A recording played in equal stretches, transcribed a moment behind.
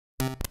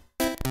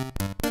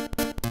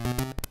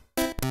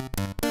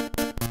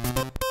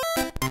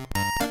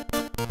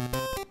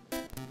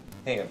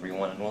Hey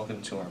everyone, and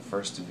welcome to our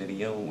first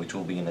video, which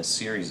will be in a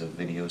series of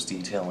videos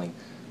detailing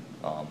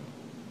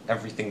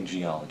everything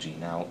geology.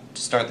 Now,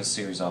 to start this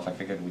series off, I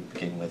figured we'd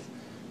begin with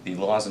the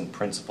laws and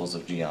principles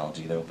of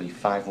geology. There will be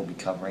 5 we'll be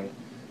covering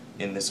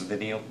in this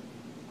video,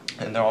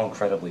 and they're all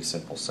incredibly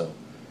simple. So,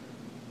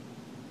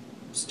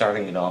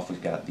 starting it off,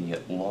 we've got the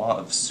law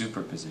of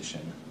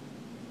superposition,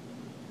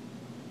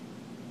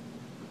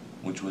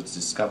 which was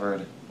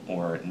discovered,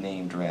 or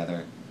named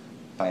rather,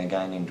 by a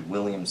guy named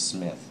William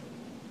Smith.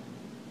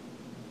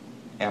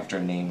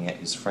 After naming it,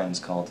 his friends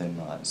called him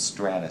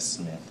Stratus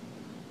Smith.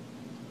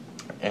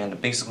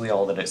 And basically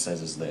all that it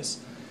says is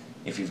this: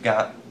 if you've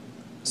got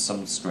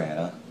some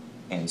strata,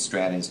 and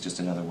strata is just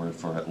another word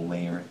for a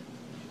layer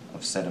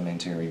of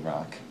sedimentary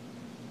rock.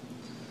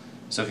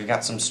 So if you've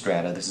got some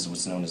strata, this is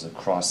what's known as a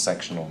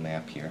cross-sectional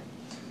map here.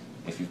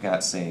 If you've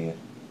got, say,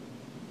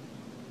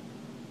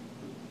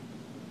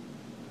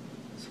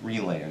 3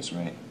 layers,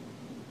 right?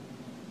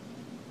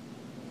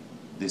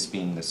 This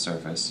being the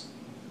surface.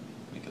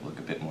 Make it look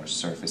a bit more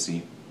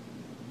surfacey.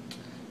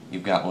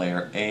 You've got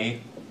layer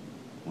A,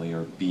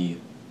 layer B,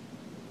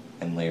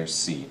 and layer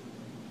C.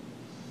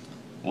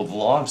 Well, the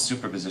law of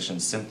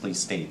superposition simply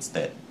states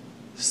that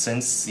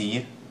since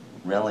C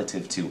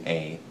relative to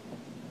A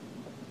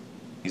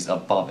is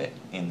above it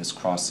in this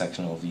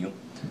cross-sectional view,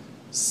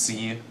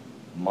 C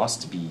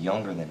must be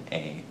younger than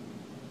A,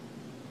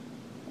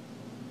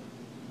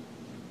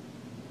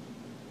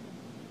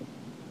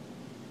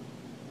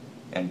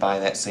 and by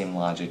that same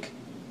logic,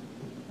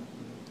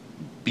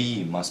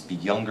 B must be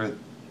younger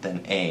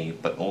than A,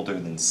 but older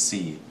than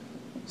C,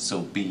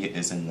 so B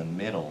is in the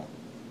middle.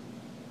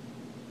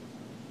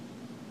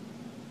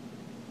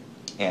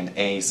 And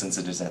A, since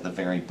it is at the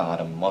very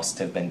bottom, must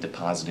have been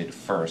deposited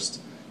first,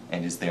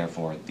 and is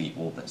therefore the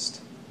oldest.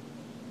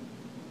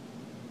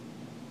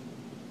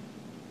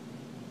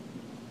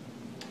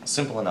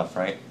 Simple enough,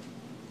 right?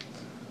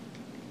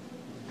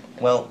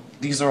 Well,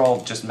 these are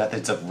all just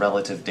methods of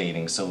relative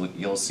dating, so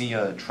you'll see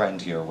a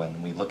trend here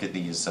when we look at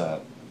these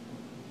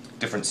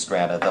different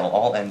strata. They'll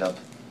all end up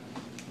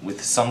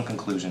with some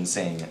conclusion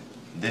saying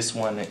this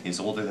one is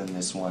older than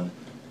this one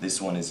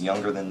is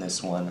younger than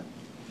this one,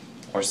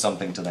 or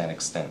something to that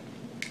extent.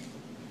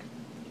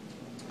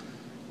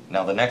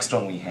 Now the next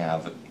one we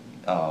have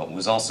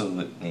was also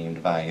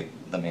named by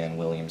the man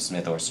William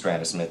Smith, or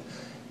Stratus Smith,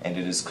 and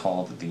it is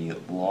called the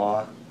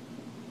law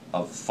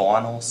of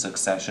faunal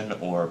succession,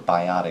 or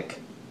biotic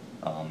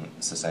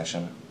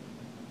succession.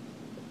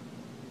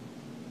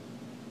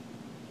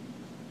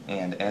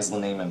 And as the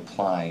name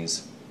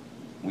implies,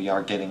 we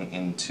are getting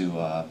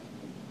into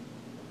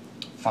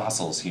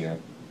fossils here.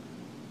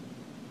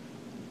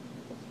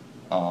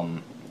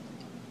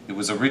 It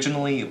was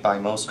originally by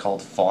most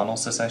called faunal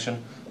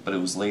succession, but it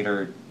was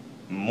later,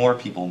 more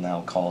people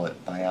now call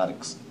it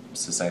biotic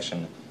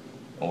succession,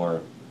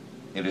 or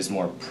it is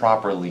more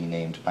properly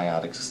named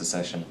biotic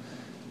succession,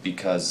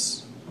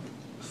 because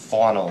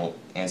faunal,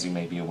 as you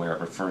may be aware,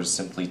 refers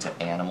simply to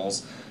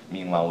animals.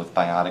 Meanwhile, with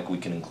biotic, we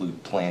can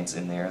include plants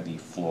in there, the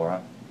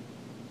flora.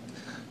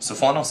 So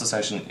faunal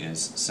succession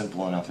is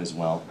simple enough as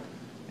well.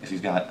 If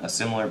you've got a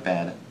similar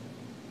bed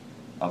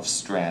of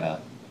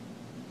strata,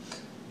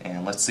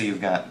 and let's say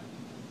you've got,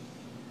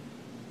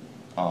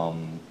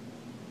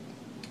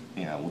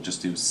 yeah, we'll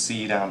just do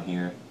C down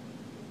here.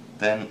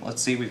 Then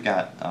let's say we've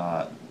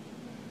got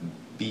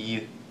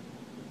B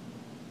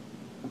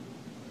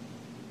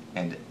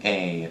and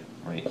A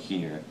right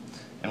here.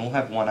 And we'll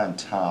have one on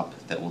top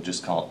that we'll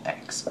just call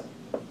X.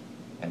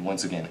 And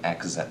once again,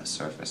 X is at the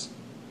surface.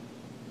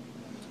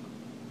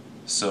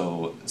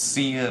 So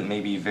C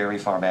may be very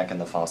far back in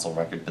the fossil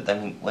record, but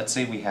then let's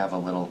say we have a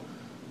little,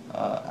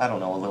 I don't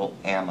know, a little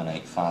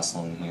ammonite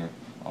fossil in here.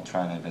 I'll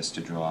try my best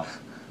to draw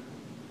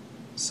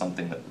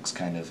something that looks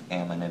kind of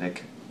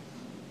ammonitic.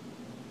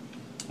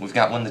 We've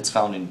got one that's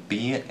found in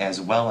B as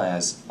well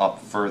as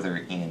up further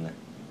in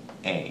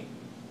A.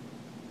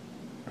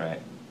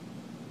 Right?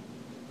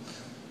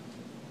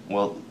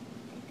 Well,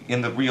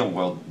 in the real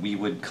world, we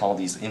would call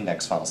these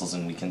index fossils,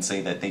 and we can say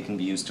that they can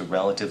be used to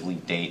relatively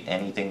date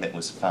anything that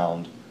was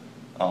found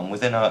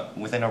within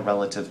a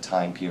relative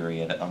time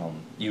period.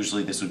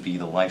 Usually this would be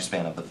the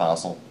lifespan of the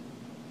fossil.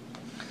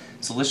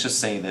 So let's just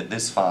say that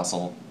this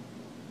fossil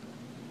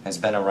has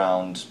been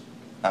around,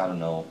 I don't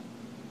know,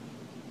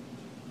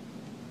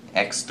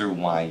 X through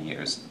Y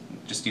years.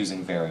 Just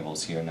using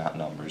variables here, not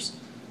numbers.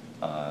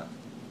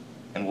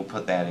 And we'll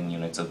put that in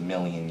units of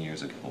million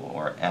years ago,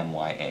 or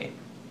MYA.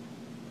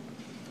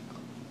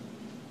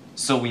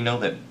 So we know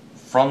that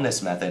from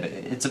this method,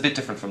 it's a bit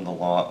different from the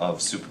law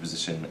of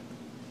superposition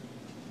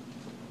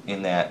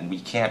in that we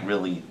can't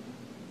really,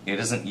 it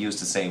isn't used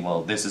to say,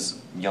 well, this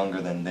is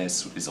younger than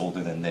this, is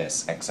older than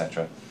this,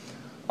 etc.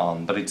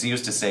 But it's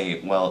used to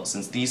say, well,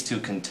 since these two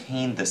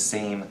contain the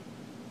same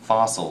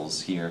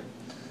fossils here,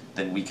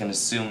 then we can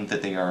assume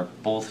that they are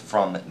both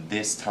from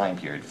this time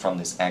period, from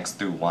this X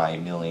through Y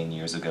million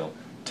years ago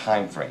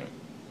time frame.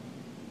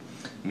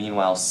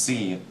 Meanwhile,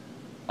 C,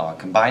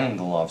 combining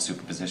the law of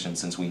superposition,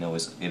 since we know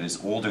it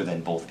is older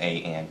than both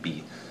A and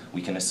B,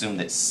 we can assume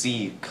that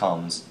C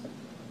comes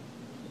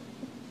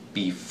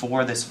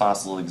before this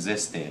fossil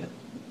existed,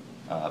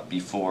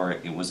 before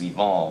it was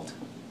evolved,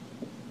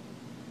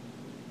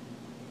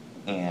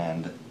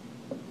 and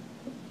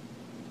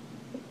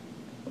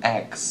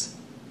X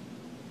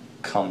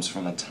comes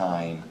from a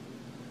time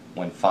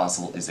when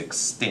fossil is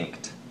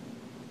extinct.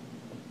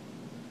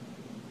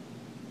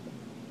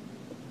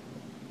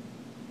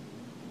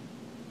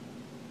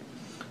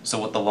 So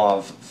what the law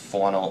of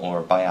faunal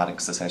or biotic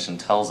succession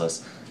tells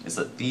us is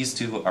that these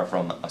two are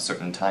from a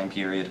certain time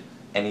period.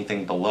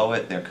 Anything below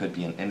it, there could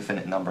be an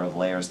infinite number of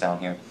layers down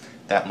here.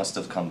 That must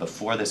have come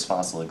before this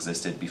fossil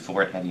existed,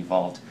 before it had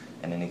evolved,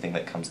 and anything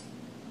that comes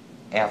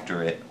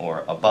after it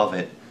or above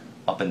it,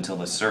 up until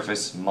the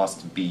surface,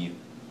 must be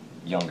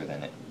younger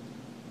than it,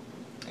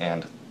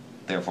 and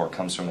therefore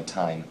comes from a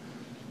time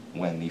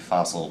when the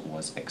fossil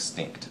was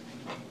extinct.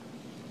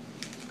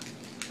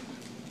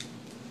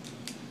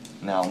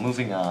 Now,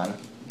 moving on,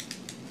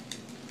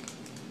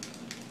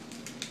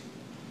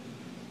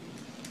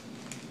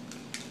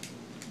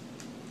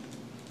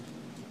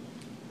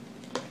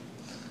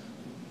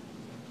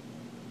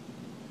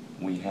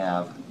 we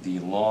have the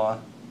law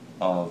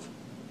of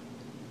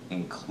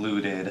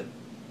included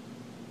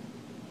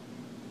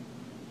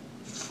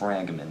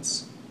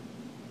fragments.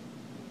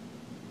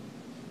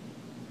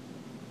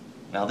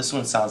 Now this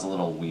one sounds a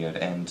little weird,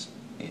 and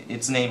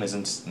its name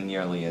isn't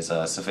nearly as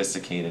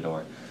sophisticated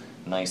or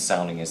nice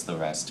sounding as the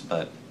rest,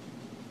 but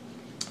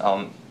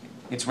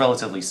it's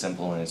relatively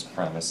simple in its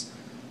premise,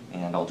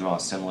 and I'll draw a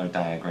similar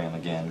diagram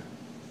again.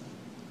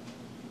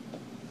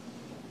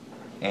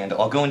 And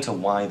I'll go into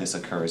why this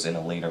occurs in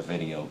a later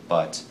video,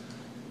 but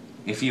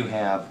if you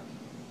have,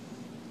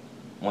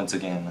 once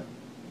again,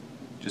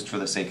 just for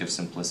the sake of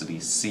simplicity,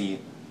 C,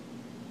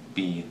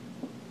 B,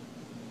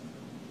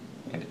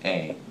 and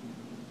A,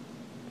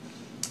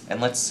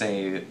 and let's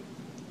say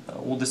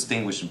we'll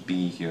distinguish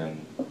B here,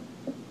 and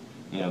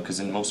because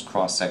in most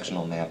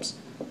cross-sectional maps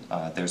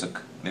there's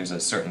a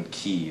certain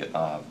key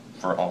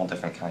for all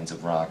different kinds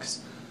of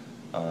rocks.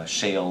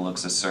 Shale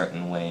looks a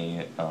certain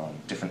way,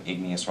 different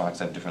igneous rocks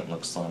have different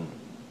looks.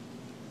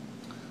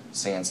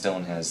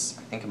 Sandstone has,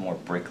 I think, a more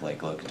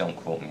brick-like look. Don't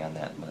quote me on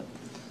that, but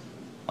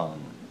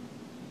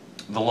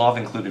the law of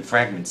included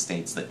fragments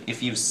states that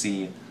if you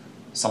see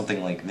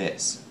something like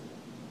this,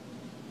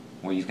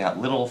 where you've got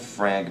little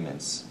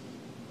fragments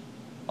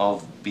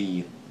of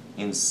B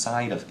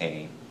inside of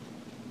A,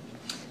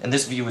 and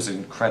this view is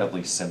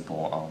incredibly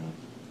simple.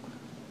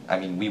 I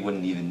mean, we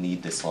wouldn't even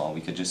need this law.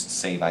 We could just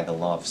say by the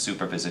law of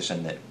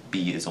superposition that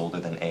B is older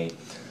than A.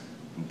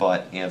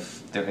 But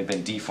if there had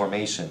been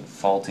deformation,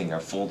 faulting, or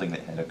folding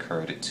that had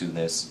occurred to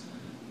this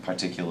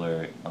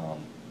particular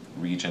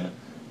region,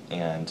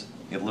 and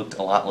it looked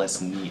a lot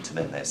less neat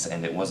than this,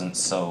 and it wasn't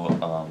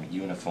so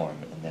uniform,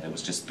 and that it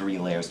was just 3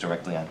 layers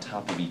directly on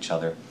top of each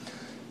other,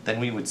 then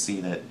we would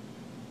see that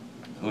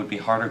it would be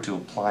harder to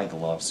apply the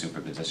law of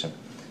superposition.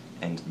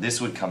 And this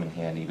would come in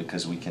handy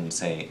because we can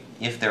say,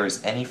 if there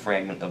is any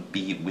fragment of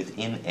B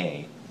within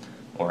A,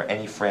 or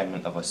any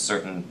fragment of a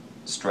certain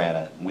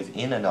strata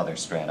within another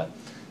strata,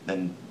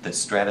 then the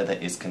strata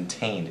that is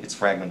contained, its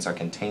fragments are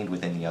contained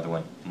within the other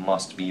one,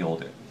 must be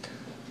older.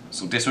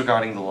 So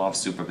disregarding the law of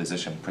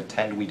superposition,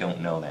 pretend we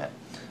don't know that.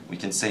 We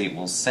can say,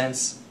 well,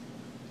 since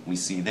we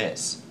see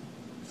this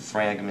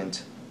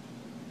fragment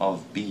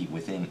of B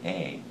within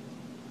A,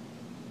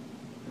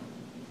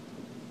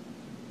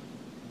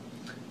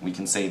 we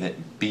can say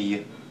that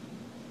B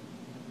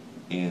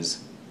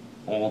is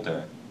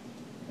older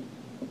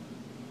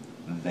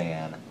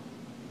than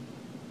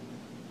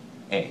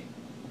A.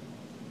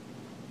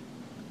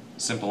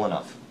 Simple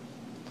enough.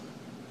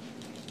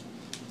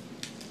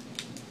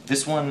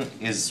 This one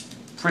is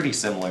pretty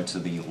similar to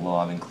the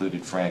law of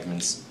included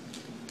fragments,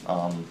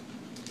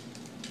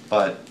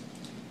 but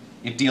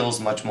it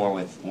deals much more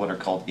with what are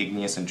called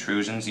igneous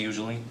intrusions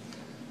usually,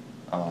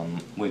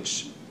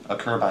 which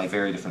occur by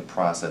very different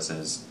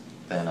processes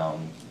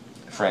than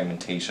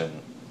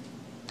fragmentation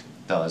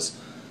does,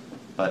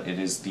 but it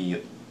is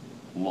the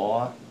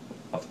law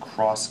of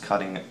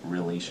cross-cutting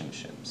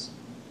relationships.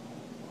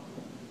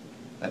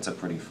 That's a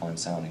pretty fun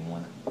sounding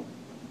one.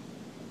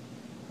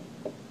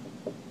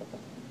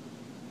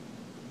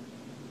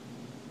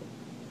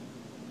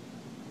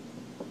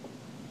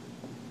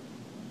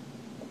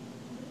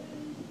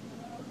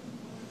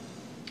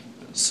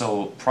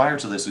 So prior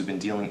to this, we've been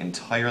dealing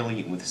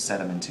entirely with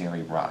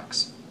sedimentary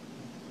rocks.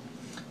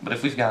 But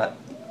if we've got,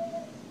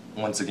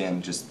 once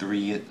again, just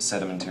 3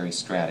 sedimentary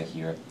strata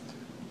here,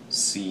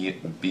 C,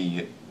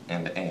 B,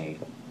 and A,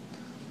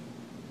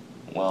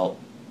 well,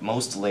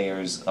 most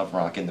layers of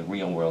rock in the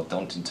real world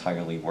don't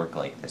entirely work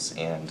like this,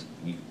 and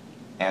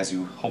as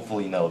you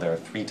hopefully know, there are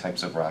 3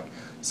 types of rock: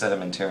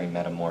 sedimentary,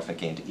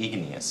 metamorphic, and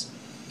igneous.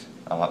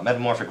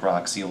 Metamorphic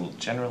rocks you'll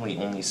generally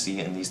only see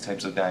in these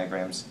types of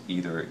diagrams,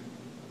 either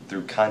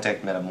through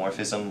contact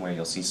metamorphism, where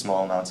you'll see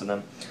small amounts of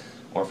them,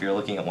 or if you're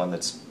looking at one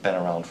that's been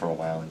around for a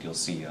while, and you'll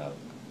see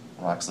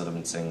rocks that have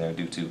been sitting there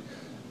due to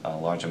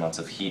large amounts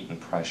of heat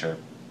and pressure.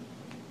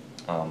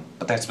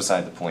 But that's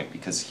beside the point,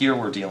 because here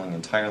we're dealing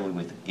entirely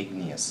with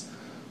igneous,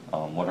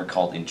 what are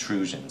called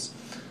intrusions.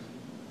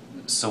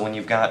 So when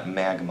you've got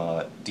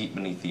magma deep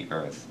beneath the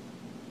earth,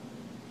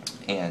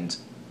 and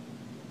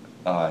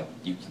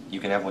you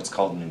can have what's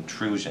called an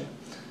intrusion.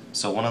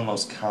 So one of the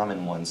most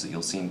common ones that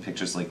you'll see in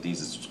pictures like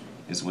these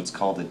is what's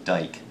called a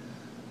dike.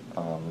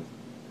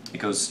 It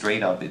goes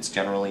straight up, it's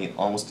generally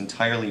almost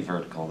entirely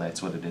vertical,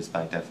 that's what it is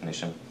by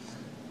definition,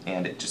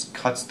 and it just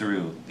cuts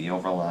through the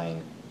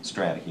overlying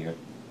strata here.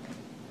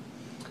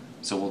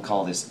 So we'll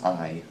call this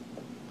I.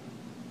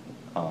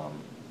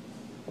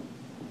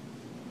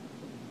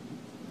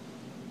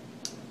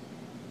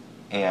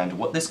 And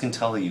what this can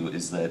tell you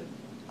is that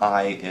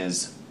I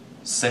is,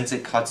 since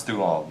it cuts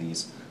through all of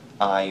these,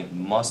 I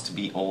must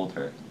be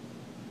older,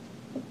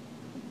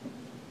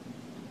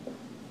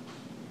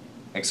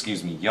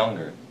 excuse me,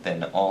 younger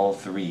than all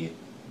three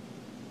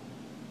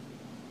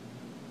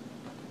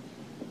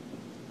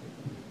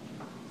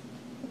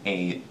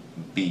A,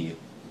 B,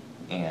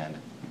 and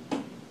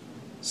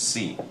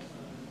C.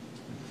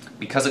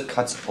 Because it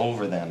cuts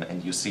over them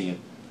and you see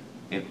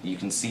you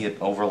can see it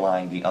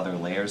overlying the other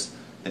layers,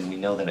 then we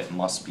know that it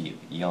must be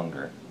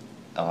younger.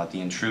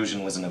 The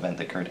intrusion was an event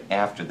that occurred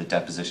after the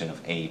deposition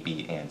of A,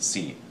 B, and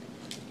C.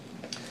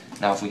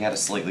 Now if we had a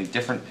slightly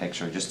different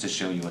picture, just to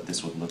show you what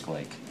this would look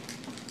like,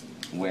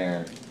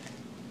 where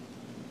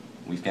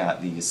we've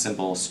got the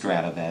simple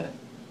strata bed,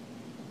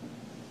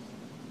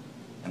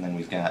 and then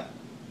we've got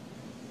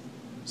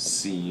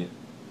C,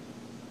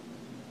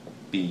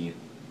 B,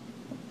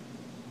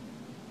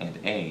 and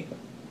A.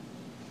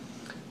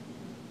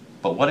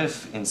 But what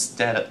if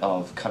instead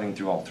of cutting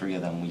through all three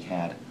of them, we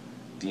had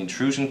the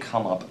intrusion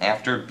come up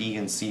after B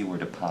and C were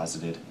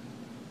deposited,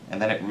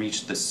 and then it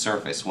reached the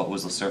surface, what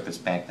was the surface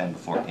back then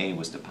before A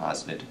was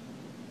deposited.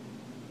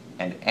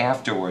 And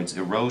afterwards,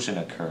 erosion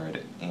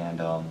occurred,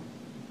 and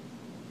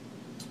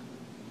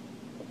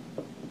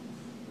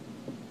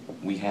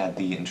we had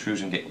the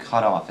intrusion get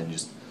cut off, and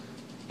just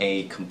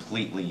A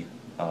completely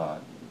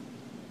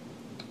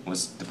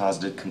was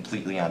deposited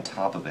completely on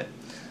top of it.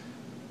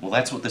 Well,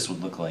 that's what this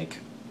would look like,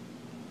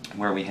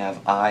 where we have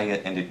I,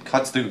 and it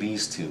cuts through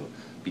these two,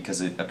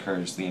 because it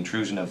occurs, the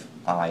intrusion of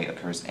I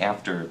occurs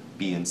after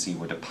B and C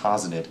were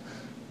deposited,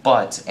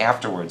 but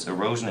afterwards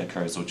erosion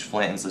occurs, which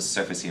flattens the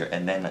surface here,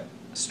 and then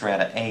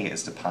strata A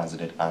is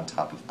deposited on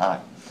top of I.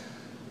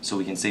 So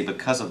we can say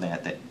because of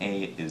that, that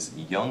A is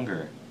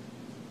younger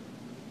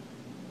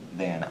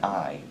than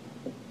I,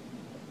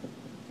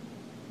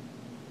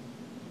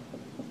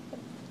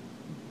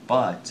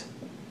 but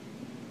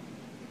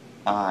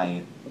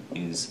I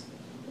is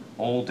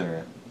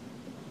older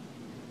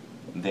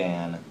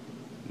than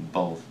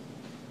both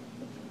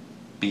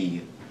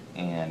B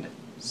and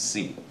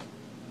C.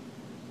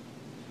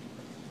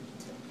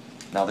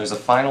 Now there's a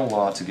final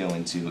law to go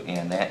into,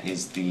 and that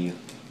is the,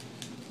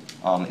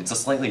 it's a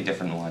slightly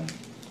different one,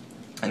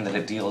 in that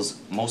it deals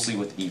mostly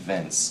with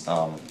events.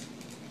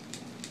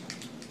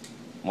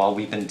 While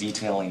we've been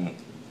detailing,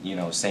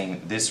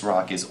 saying this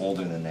rock is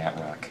older than that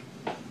rock,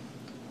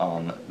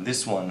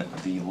 this one,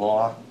 the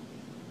law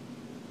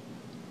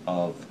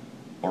of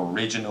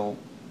original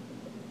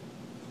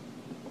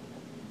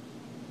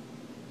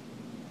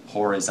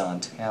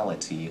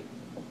horizontality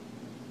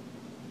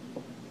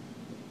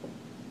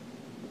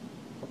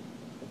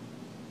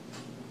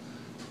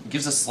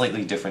gives us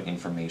slightly different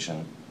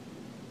information,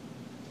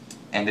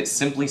 and it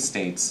simply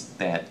states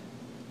that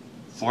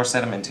for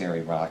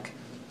sedimentary rock,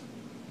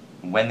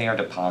 when they are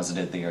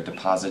deposited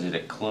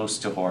at close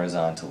to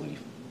horizontally.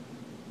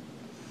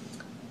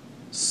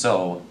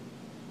 So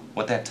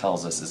what that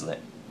tells us is that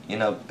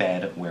in a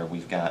bed where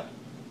we've got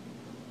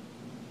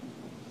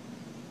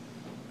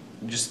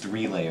just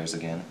three layers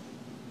again,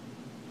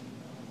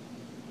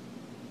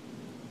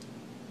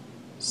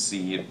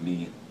 C,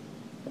 B,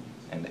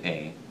 and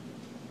A,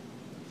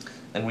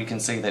 then we can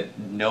say that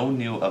no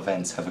new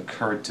events have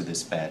occurred to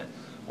this bed,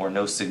 or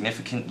no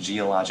significant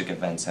geologic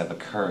events have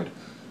occurred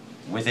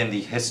within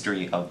the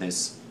history of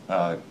this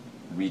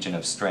region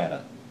of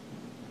strata.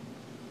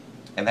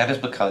 And that is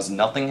because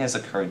nothing has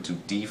occurred to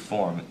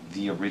deform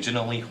the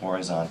originally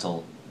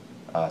horizontal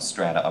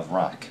strata of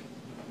rock.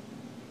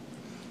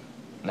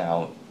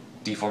 Now,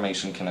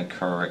 deformation can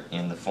occur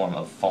in the form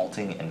of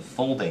faulting and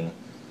folding,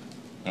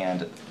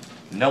 and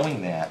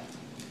knowing that,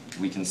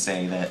 we can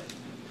say that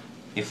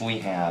if we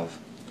have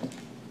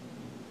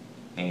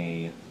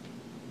a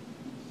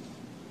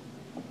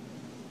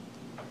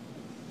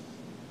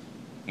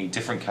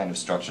different kind of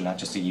structure, not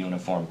just a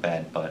uniform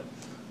bed, but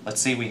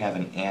let's say we have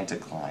an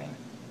anticline,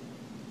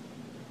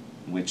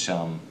 which,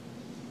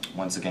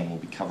 once again, we'll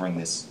be covering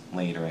this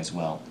later as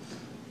well.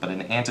 But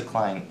an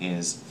anticline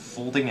is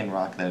folding in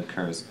rock that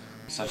occurs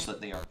such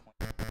that they are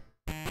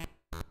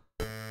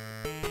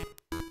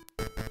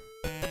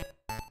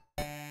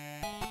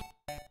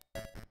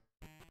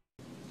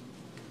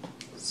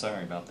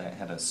Sorry about that, I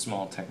had a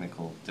small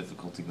technical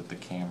difficulty with the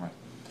camera.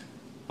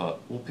 But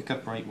we'll pick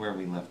up right where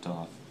we left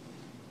off.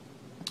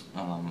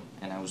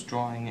 And I was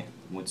drawing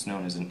what's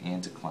known as an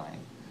anticline,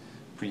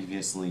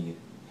 previously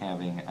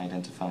having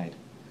identified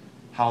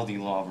how the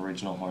law of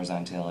original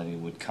horizontality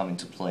would come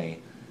into play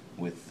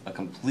with a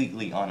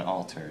completely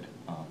unaltered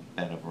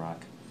bed of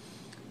rock.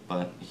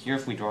 But here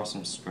if we draw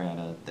some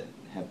strata that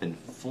have been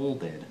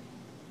folded,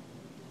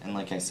 and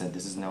like I said,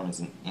 this is known as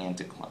an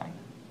anticline.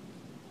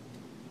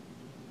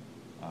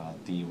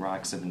 The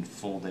rocks have been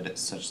folded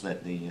such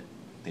that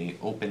they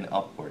open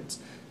upwards,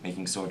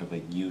 making sort of a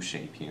U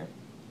shape here.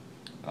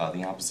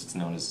 The opposite's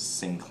known as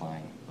a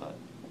syncline, but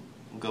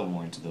we'll go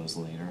more into those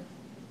later.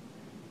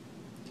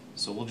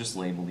 So we'll just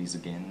label these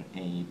again,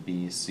 A,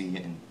 B, C,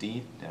 and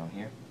D down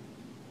here.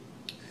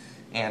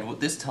 And what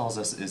this tells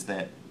us is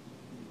that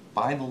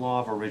by the law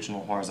of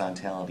original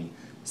horizontality,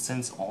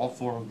 since all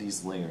four of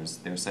these layers,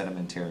 they're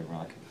sedimentary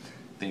rock,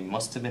 they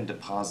must have been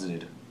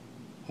deposited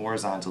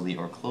horizontally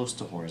or close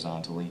to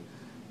horizontally.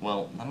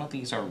 Well, none of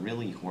these are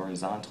really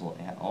horizontal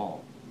at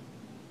all.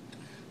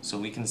 So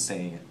we can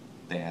say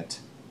that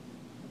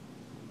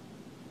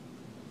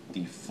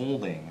the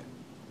folding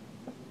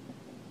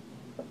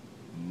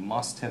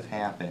must have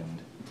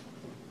happened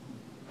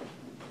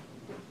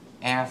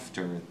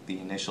after the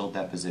initial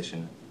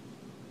deposition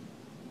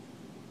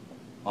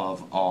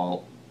of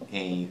all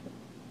A,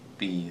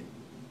 B,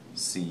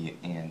 C,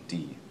 and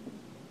D.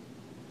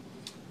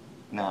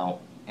 Now,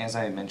 as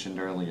I mentioned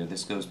earlier,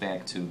 this goes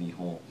back to the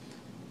whole,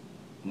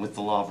 with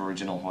the law of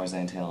original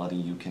horizontality,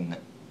 you can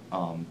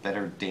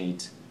better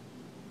date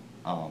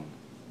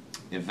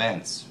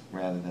events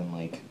rather than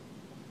like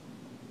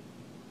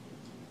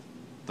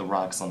the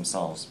rocks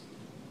themselves.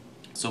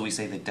 So we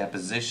say the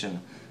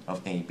deposition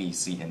of A, B,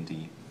 C, and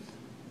D,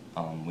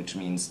 which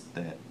means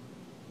that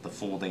the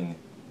folding,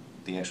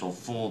 the actual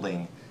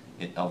folding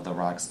of the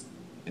rocks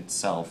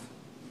itself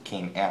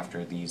came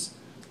after these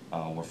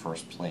were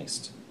first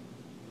placed.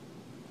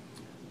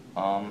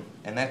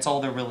 And that's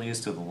all there really is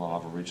to the law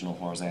of original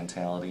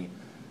horizontality.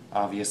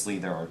 Obviously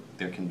there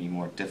can be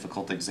more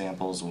difficult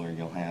examples where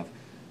you'll have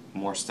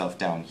more stuff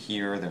down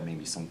here. There may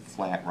be some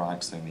flat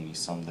rocks, there may be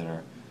some that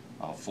are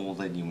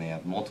folded. You may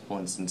have multiple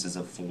instances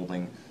of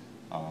folding.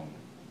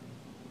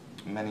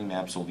 Many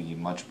maps will be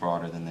much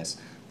broader than this.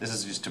 This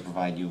is just to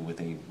provide you with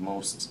the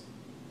most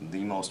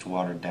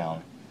watered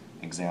down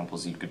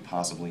examples you could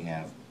possibly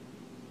have.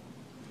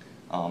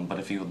 But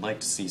if you would like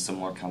to see some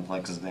more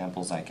complex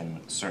examples, I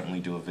can certainly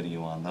do a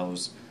video on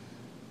those.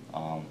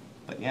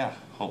 But yeah,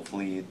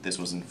 hopefully this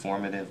was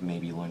informative,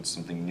 maybe you learned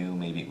something new,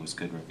 maybe it was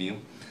good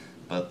review.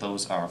 But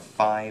those are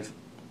 5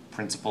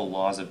 principal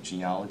laws of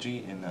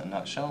geology in a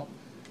nutshell.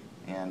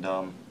 And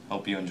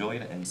hope you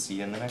enjoyed, and see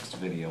you in the next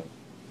video.